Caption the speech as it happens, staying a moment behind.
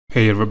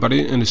Hey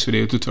everybody, in this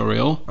video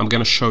tutorial I'm going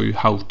to show you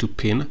how to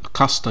pin a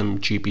custom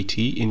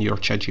GPT in your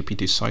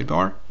ChatGPT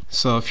sidebar.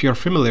 So if you're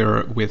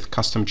familiar with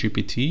custom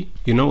GPT,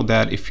 you know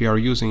that if you are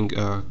using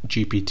a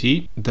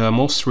GPT, the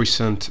most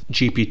recent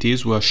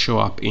GPTs will show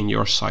up in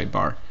your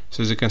sidebar.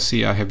 So as you can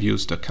see, I have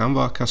used the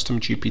Canva custom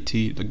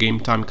GPT, the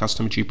Game Time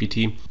custom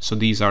GPT. So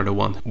these are the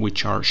ones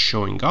which are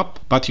showing up.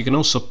 But you can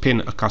also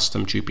pin a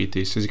custom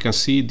GPT. So as you can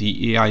see,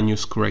 the AI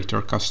News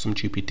Curator custom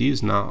GPT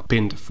is now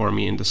pinned for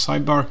me in the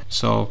sidebar.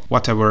 So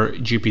whatever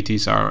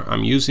GPTs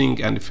I'm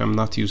using, and if I'm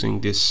not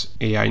using this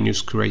AI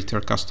News Curator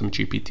custom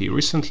GPT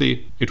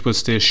recently, it will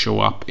still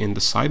show up in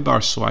the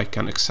sidebar so I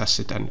can access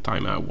it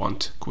anytime I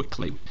want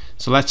quickly.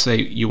 So let's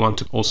say you want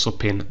to also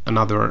pin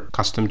another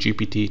custom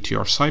GPT to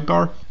your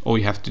sidebar. All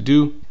you have to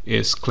do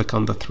is click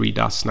on the three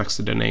dots next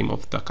to the name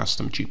of the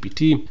custom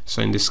GPT.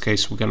 So in this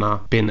case, we're gonna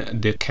pin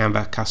the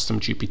Canva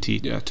custom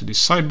GPT to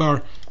this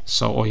sidebar.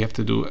 So all you have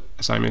to do,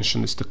 as I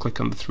mentioned, is to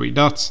click on the three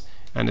dots.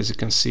 And as you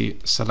can see,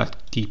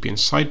 select keep in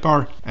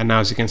sidebar. And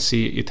now as you can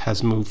see, it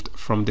has moved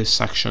from this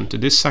section to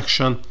this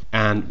section.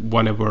 And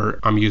whenever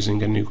I'm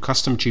using a new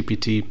custom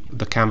GPT,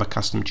 the Canva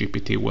custom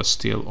GPT will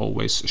still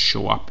always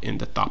show up in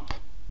the top.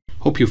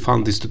 Hope you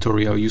found this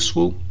tutorial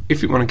useful.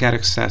 If you want to get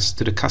access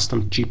to the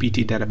custom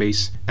GPT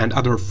database and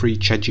other free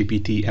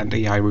ChatGPT and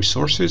AI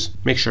resources,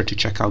 make sure to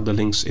check out the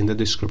links in the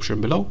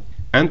description below.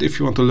 And if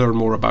you want to learn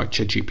more about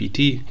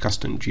ChatGPT,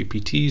 custom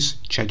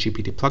GPTs,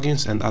 ChatGPT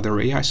plugins and other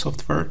AI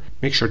software,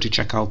 make sure to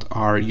check out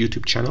our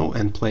YouTube channel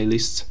and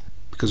playlists,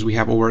 because we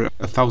have over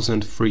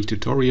 1,000 free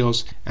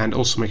tutorials, and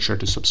also make sure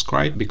to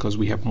subscribe because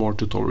we have more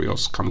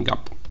tutorials coming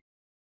up.